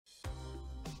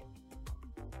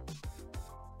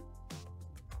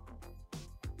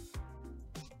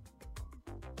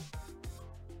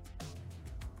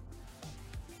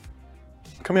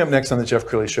Coming up next on the Jeff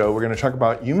Crilley Show, we're going to talk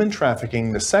about human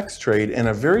trafficking, the sex trade, and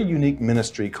a very unique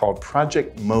ministry called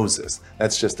Project Moses.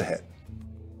 That's just ahead.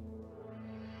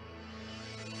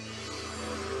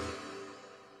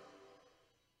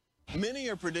 Many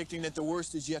are predicting that the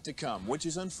worst is yet to come, which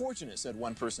is unfortunate, said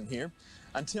one person here.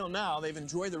 Until now, they've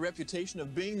enjoyed the reputation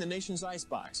of being the nation's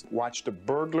icebox. Watched a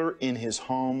burglar in his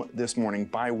home this morning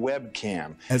by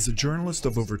webcam. As a journalist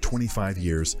of over 25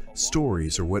 years,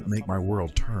 stories are what make my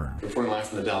world turn. Reporting live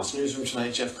from the Dallas newsroom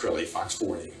tonight, Jeff Crilley, Fox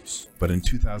 4 News. But in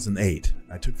 2008,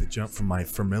 I took the jump from my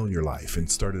familiar life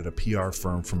and started a PR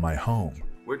firm from my home.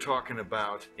 We're talking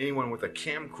about anyone with a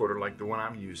camcorder like the one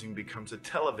I'm using becomes a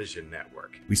television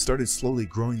network. We started slowly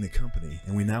growing the company,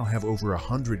 and we now have over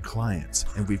 100 clients,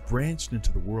 and we've branched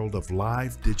into the world of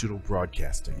live digital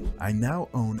broadcasting. I now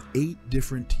own 8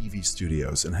 different TV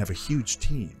studios and have a huge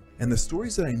team. And the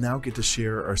stories that I now get to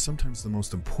share are sometimes the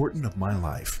most important of my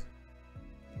life.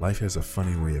 Life has a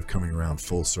funny way of coming around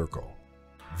full circle.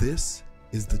 This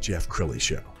is the Jeff Crilley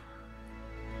Show.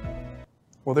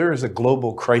 Well, there is a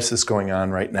global crisis going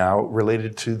on right now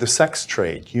related to the sex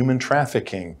trade, human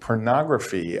trafficking,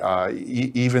 pornography.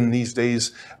 Even these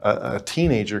days, a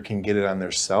teenager can get it on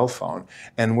their cell phone.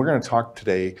 And we're going to talk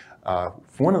today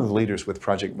one of the leaders with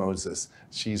Project Moses.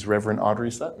 She's Reverend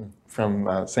Audrey Sutton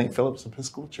from St. Philip's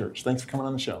Episcopal Church. Thanks for coming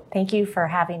on the show. Thank you for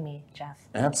having me, Jeff.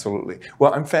 Absolutely.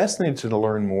 Well, I'm fascinated to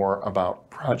learn more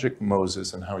about Project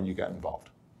Moses and how you got involved.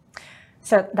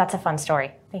 So that's a fun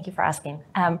story. Thank you for asking.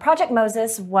 Project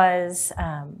Moses was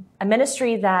a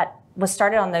ministry that was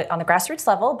started on the grassroots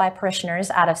level by parishioners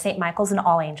out of St. Michael's and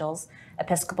All Angels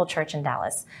Episcopal Church in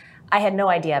Dallas. I had no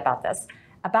idea about this.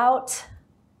 About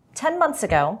 10 months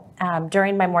ago,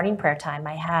 during my morning prayer time,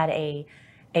 I had a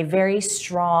very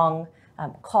strong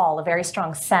call, a very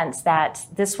strong sense that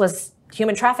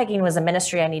human trafficking was a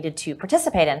ministry I needed to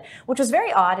participate in, which was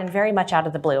very odd and very much out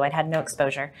of the blue. I'd had no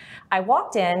exposure. I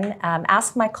walked in,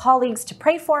 asked my colleagues to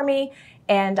pray for me,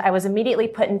 and I was immediately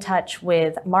put in touch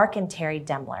with Mark and Terry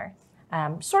Demler,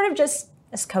 sort of just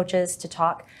as coaches to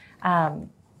talk.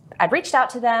 I'd reached out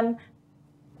to them,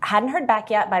 hadn't heard back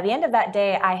yet. By the end of that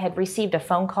day, I had received a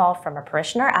phone call from a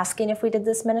parishioner asking if we did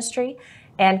this ministry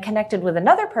and connected with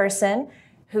another person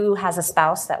who has a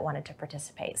spouse that wanted to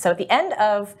participate. So at the end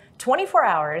of 24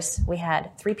 hours, we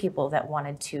had 3 people that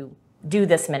wanted to do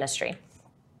this ministry.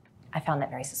 I found that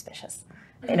very suspicious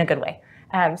in a good way.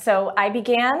 So I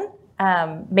began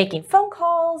making phone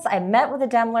calls. I met with the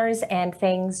Demlers, and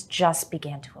things just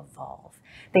began to evolve.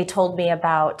 They told me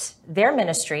about their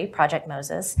ministry, Project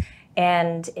Moses,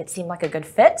 and it seemed like a good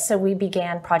fit. So we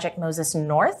began Project Moses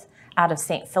North out of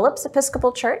St. Philip's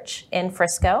Episcopal Church in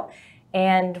Frisco.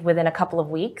 And within a couple of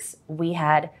weeks, we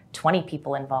had 20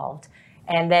 people involved,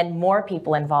 and then more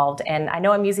people involved. And I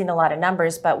know I'm using a lot of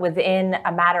numbers, but within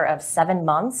a matter of 7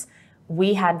 months,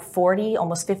 we had 40,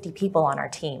 almost 50 people on our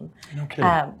team.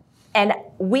 Okay. And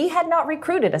we had not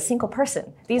recruited a single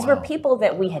person. These were people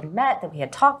that we had met, that we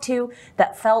had talked to,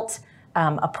 that felt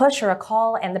a push or a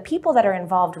call. And the people that are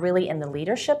involved really in the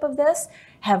leadership of this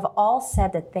have all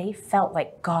said that they felt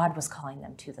like God was calling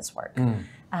them to this work.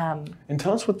 And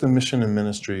tell us what the mission and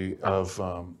ministry of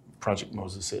Project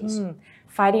Moses is.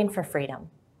 Fighting for freedom.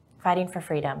 Fighting for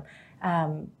freedom.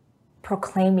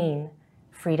 Proclaiming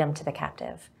freedom to the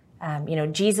captive.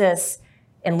 Jesus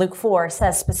in Luke 4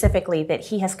 says specifically that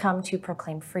he has come to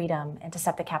proclaim freedom and to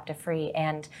set the captive free.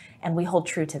 And we hold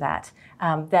true to that.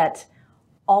 That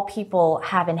all people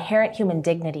have inherent human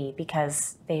dignity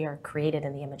because they are created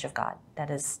in the image of God. That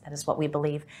is what we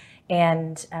believe.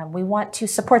 And we want to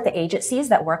support the agencies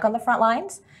that work on the front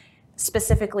lines,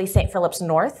 specifically St. Philip's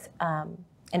North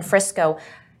in Frisco.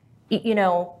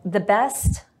 The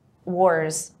best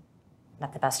wars,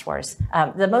 not the best wars,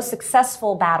 the most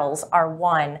successful battles are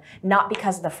won not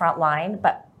because of the front line,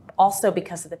 but also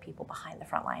because of the people behind the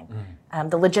front line,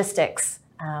 the logistics,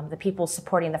 the people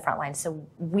supporting the front line. So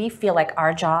we feel like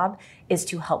our job is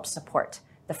to help support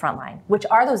the front line, which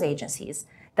are those agencies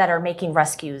that are making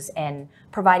rescues and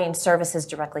providing services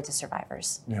directly to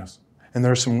survivors. Yes. And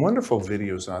there are some wonderful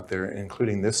videos out there,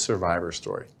 including this survivor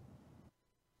story.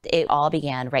 It all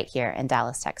began right here in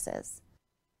Dallas, Texas.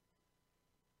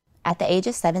 At the age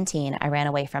of 17, I ran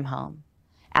away from home.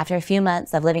 After a few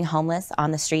months of living homeless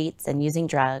on the streets and using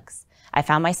drugs, I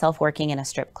found myself working in a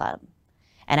strip club.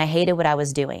 And I hated what I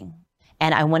was doing.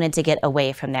 And I wanted to get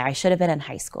away from there. I should have been in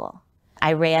high school.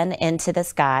 I ran into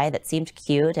this guy that seemed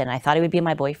cute, and I thought he would be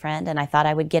my boyfriend, and I thought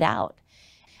I would get out.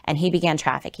 And he began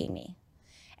trafficking me.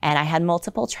 And I had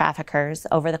multiple traffickers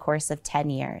over the course of 10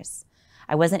 years.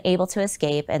 I wasn't able to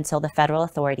escape until the federal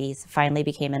authorities finally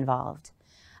became involved.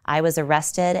 I was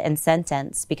arrested and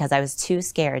sentenced because I was too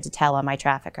scared to tell on my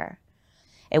trafficker.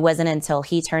 It wasn't until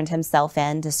he turned himself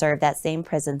in to serve that same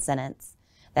prison sentence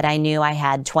that I knew I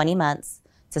had 20 months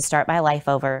to start my life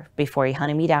over before he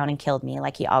hunted me down and killed me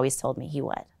like he always told me he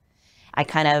would. I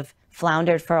kind of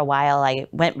floundered for a while. I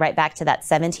went right back to that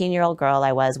 17-year-old girl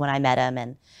I was when I met him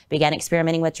and began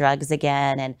experimenting with drugs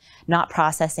again and not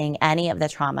processing any of the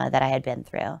trauma that I had been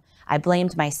through. I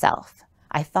blamed myself.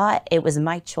 I thought it was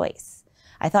my choice.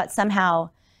 I thought somehow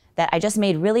that I just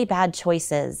made really bad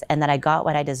choices and that I got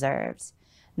what I deserved.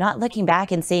 Not looking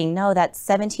back and seeing, no, that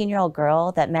 17-year-old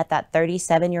girl that met that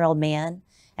 37-year-old man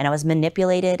and I was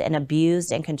manipulated and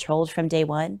abused and controlled from day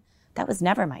one, that was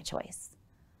never my choice.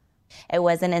 It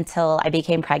wasn't until I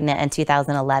became pregnant in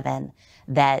 2011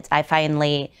 that I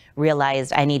finally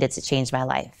realized I needed to change my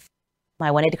life.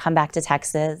 I wanted to come back to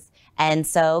Texas, and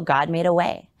so God made a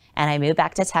way. And I moved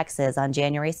back to Texas on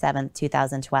January 7th,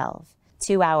 2012.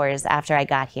 2 hours after I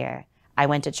got here, I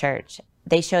went to church.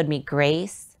 They showed me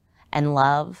grace and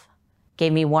love,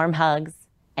 gave me warm hugs,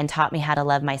 and taught me how to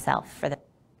love myself.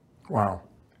 Wow.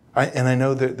 And I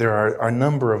know that there are a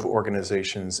number of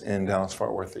organizations in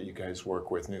Dallas-Fort Worth that you guys work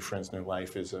with. New Friends, New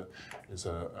Life is a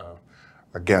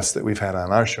guest that we've had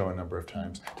on our show a number of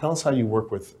times. Tell us how you work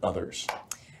with others.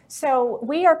 So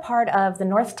we are part of the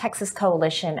North Texas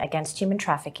Coalition Against Human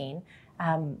Trafficking,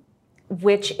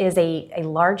 which is a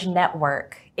large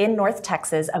network in North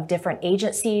Texas of different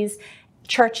agencies,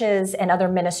 churches, and other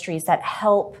ministries that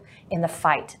help in the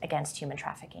fight against human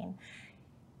trafficking.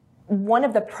 One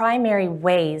of the primary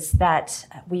ways that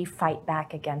we fight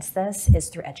back against this is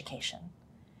through education.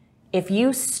 If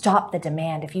you stop the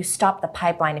demand, if you stop the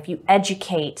pipeline, if you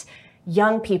educate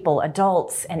young people,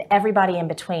 adults, and everybody in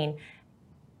between,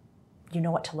 you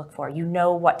know what to look for. You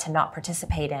know what to not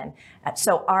participate in.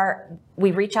 So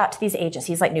we reach out to these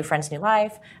agencies like New Friends, New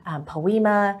Life,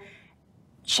 Poema,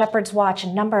 Shepherd's Watch,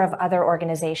 a number of other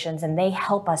organizations, and they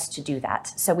help us to do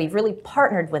that. So we've really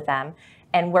partnered with them.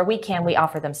 And where we can, we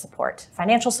offer them support,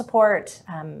 financial support,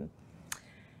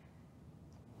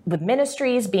 with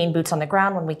ministries, being boots on the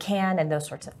ground when we can, and those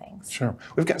sorts of things. Sure.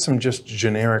 We've got some just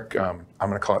generic, I'm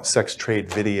going to call it sex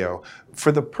trade video.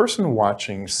 For the person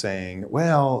watching saying,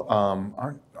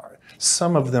 well,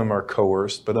 some of them are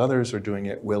coerced, but others are doing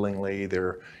it willingly.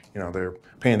 They're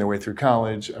paying their way through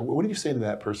college. What do you say to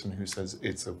that person who says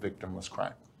it's a victimless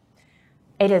crime?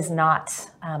 It is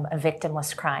not a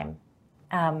victimless crime.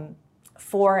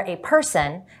 For a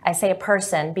person, I say a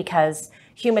person because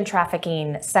human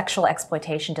trafficking, sexual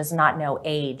exploitation does not know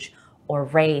age or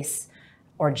race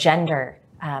or gender.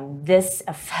 This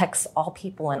affects all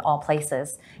people in all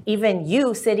places. Even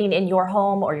you sitting in your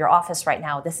home or your office right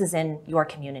now, this is in your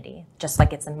community, just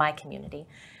like it's in my community.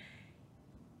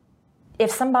 If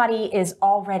somebody is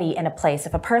already in a place,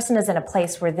 if a person is in a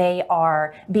place where they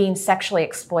are being sexually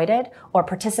exploited or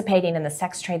participating in the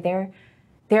sex trade,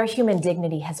 their human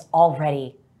dignity has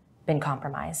already been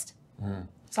compromised.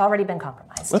 It's already been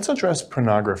compromised. Let's address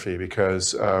pornography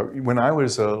because when I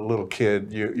was a little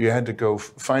kid, you had to go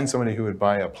find somebody who would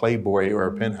buy a Playboy or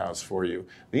a Penthouse for you.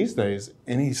 These days,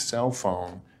 any cell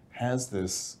phone has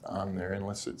this on there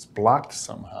unless it's blocked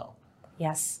somehow.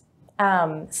 Yes.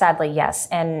 Sadly, yes.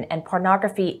 And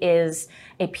pornography is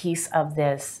a piece of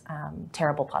this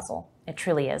terrible puzzle. It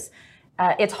truly is.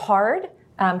 It's hard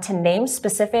to name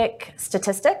specific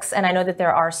statistics, and I know that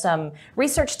there are some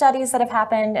research studies that have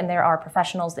happened, and there are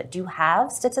professionals that do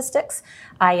have statistics.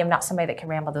 I am not somebody that can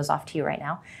ramble those off to you right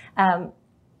now.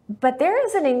 But there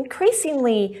is an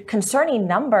increasingly concerning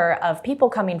number of people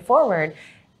coming forward.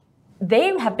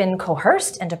 They have been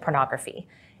coerced into pornography.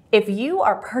 If you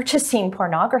are purchasing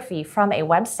pornography from a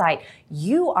website,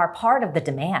 you are part of the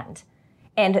demand.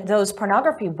 And those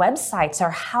pornography websites are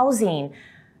housing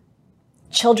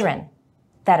children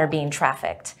that are being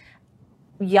trafficked,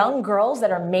 young girls that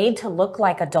are made to look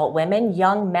like adult women,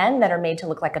 young men that are made to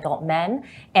look like adult men,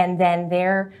 and then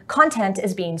their content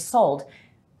is being sold.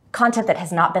 Content that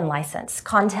has not been licensed,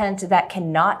 content that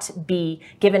cannot be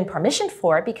given permission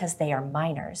for because they are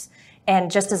minors. And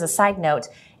just as a side note,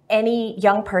 any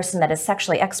young person that is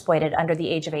sexually exploited under the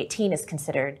age of 18 is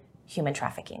considered human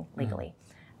trafficking legally.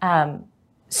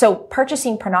 So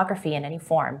purchasing pornography in any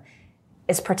form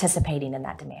is participating in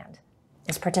that demand.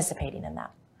 Is participating in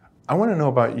that. I want to know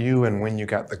about you and when you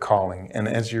got the calling. And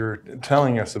as you're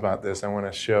telling us about this, I want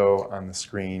to show on the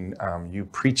screen you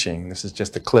preaching. This is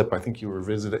just a clip. I think you were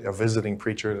a visiting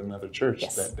preacher at another church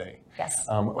that day. Yes.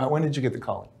 When did you get the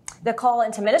calling? The call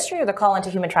into ministry or the call into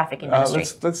human trafficking ministry?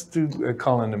 Let's do a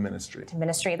call into ministry. To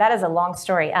ministry. That is a long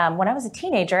story. When I was a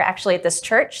teenager, actually at this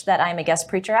church that I'm a guest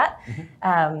preacher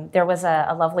at, there was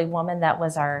a lovely woman that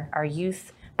was our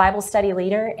youth Bible study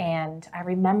leader, and I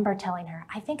remember telling her,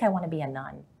 I think I want to be a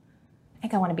nun. I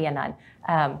think I want to be a nun.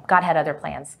 God had other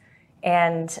plans.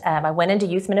 And I went into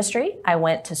youth ministry. I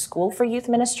went to school for youth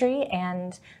ministry,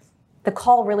 and the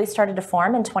call really started to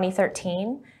form in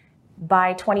 2013.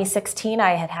 By 2016,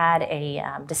 I had had a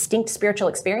distinct spiritual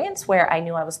experience where I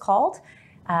knew I was called.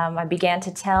 I began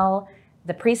to tell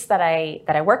the priest that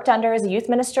I worked under as a youth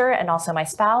minister, and also my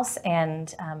spouse,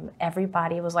 and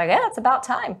everybody was like, yeah, it's about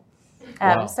time.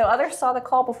 Wow. So others saw the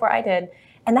call before I did.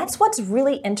 And that's what's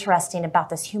really interesting about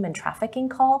this human trafficking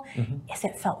call, is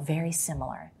it felt very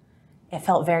similar. It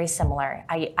felt very similar.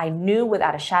 I knew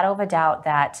without a shadow of a doubt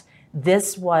that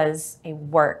this was a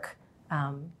work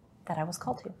that I was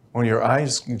called to. When your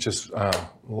eyes just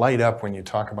light up when you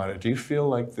talk about it, do you feel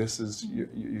like this is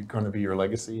you're going to be your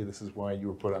legacy? This is why you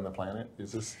were put on the planet?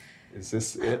 Is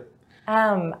this it?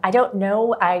 I don't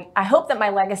know. I hope that my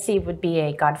legacy would be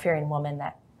a God-fearing woman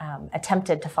that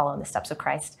attempted to follow in the steps of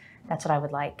Christ. That's what I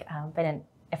would like. But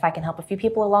if I can help a few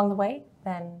people along the way,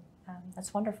 then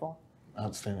that's wonderful.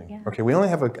 Outstanding. Yeah. Okay, we only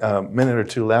have a minute or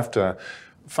two left.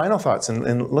 Final thoughts,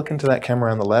 and look into that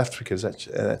camera on the left, because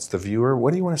that's the viewer.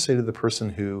 What do you want to say to the person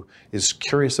who is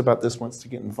curious about this, wants to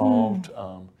get involved,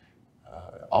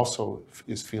 also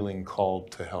is feeling called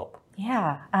to help?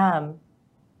 Yeah.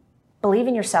 Believe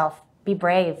in yourself. Be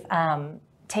brave.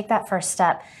 Take that first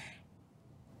step.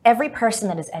 Every person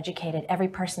that is educated, every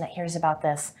person that hears about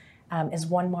this is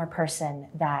one more person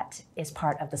that is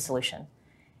part of the solution.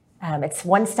 It's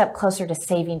one step closer to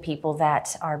saving people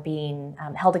that are being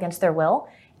held against their will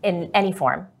in any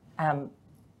form,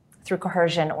 through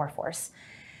coercion or force.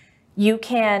 You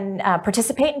can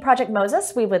participate in Project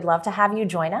Moses. We would love to have you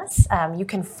join us. You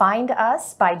can find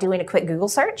us by doing a quick Google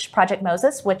search, Project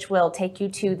Moses, which will take you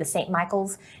to the St.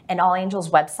 Michael's and All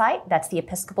Angels website. That's the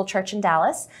Episcopal Church in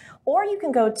Dallas. Or you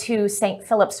can go to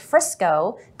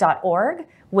stphillipsfrisco.org,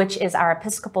 which is our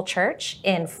Episcopal Church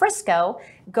in Frisco.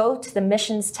 Go to the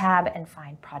Missions tab and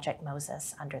find Project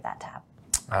Moses under that tab.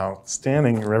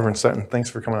 Outstanding. Reverend Sutton, thanks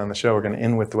for coming on the show. We're going to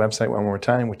end with the website one more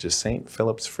time, which is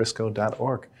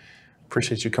stphillipsfrisco.org.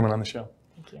 Appreciate you coming on the show.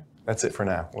 Thank you. That's it for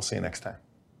now. We'll see you next time.